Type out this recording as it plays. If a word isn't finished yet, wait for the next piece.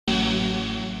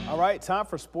All right, time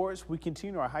for sports. We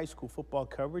continue our high school football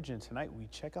coverage, and tonight we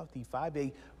check out the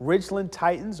 5A Ridgeland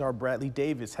Titans. Our Bradley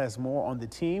Davis has more on the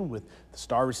team with the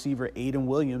star receiver Aiden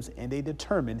Williams and a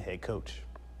determined head coach.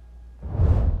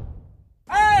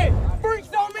 Hey,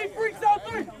 freaks on me, freaks on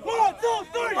three. 1, 2,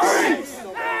 3, freaks!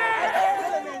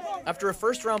 After a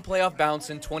first-round playoff bounce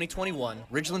in 2021,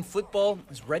 Ridgeland football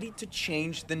is ready to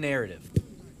change the narrative.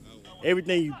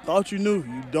 Everything you thought you knew,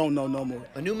 you don't know no more.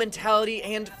 A new mentality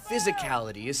and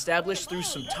physicality established through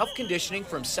some tough conditioning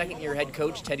from second-year head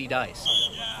coach Teddy Dice.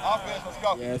 Offense, let's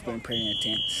go. Yeah, it's been pretty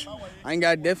intense.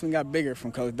 Definitely got bigger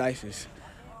from Coach Dice's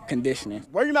conditioning.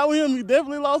 Working out with him, we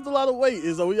definitely lost a lot of weight,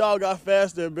 and so we all got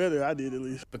faster and better. I did, at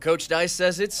least. But Coach Dice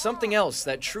says it's something else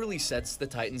that truly sets the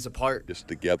Titans apart. Just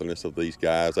the togetherness of these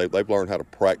guys. They've learned how to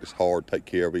practice hard, take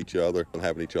care of each other, and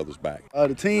having each other's back.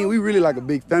 The team, we really like a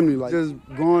big family. Like just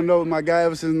growing up with my guy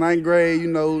ever since 9th grade,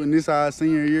 and this our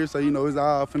senior year, so it's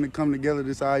all finna come together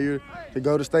this our year to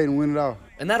go to state and win it all.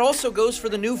 And that also goes for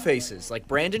the new faces like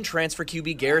Brandon transfer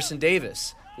QB Garrison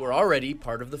Davis, who are already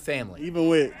part of the family. Even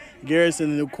with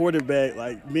Garrison, the quarterback,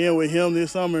 like being with him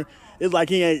this summer, it's like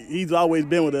he's always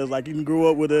been with us. Like he grew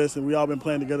up with us, and we all been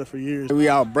playing together for years. We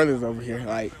all brothers over here.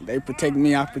 Like they protect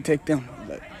me, I protect them.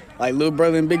 Like little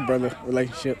brother and big brother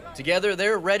relationship. Together,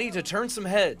 they're ready to turn some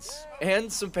heads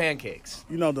and some pancakes.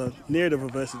 The narrative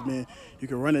of us has been you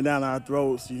can run it down our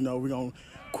throats. We're gonna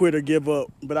quit or give up.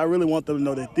 But I really want them to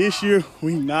know that this year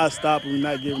we not stopping, we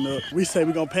not giving up. We say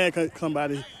we're gonna pancake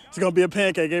somebody. It's going to be a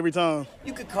pancake every time.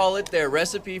 You could call it their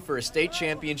recipe for a state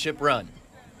championship run.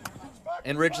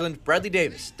 In Ridgeland, Bradley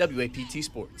Davis, WAPT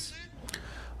Sports.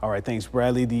 All right, thanks,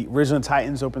 Bradley. The Ridgeland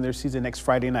Titans open their season next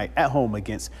Friday night at home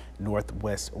against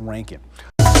Northwest Rankin.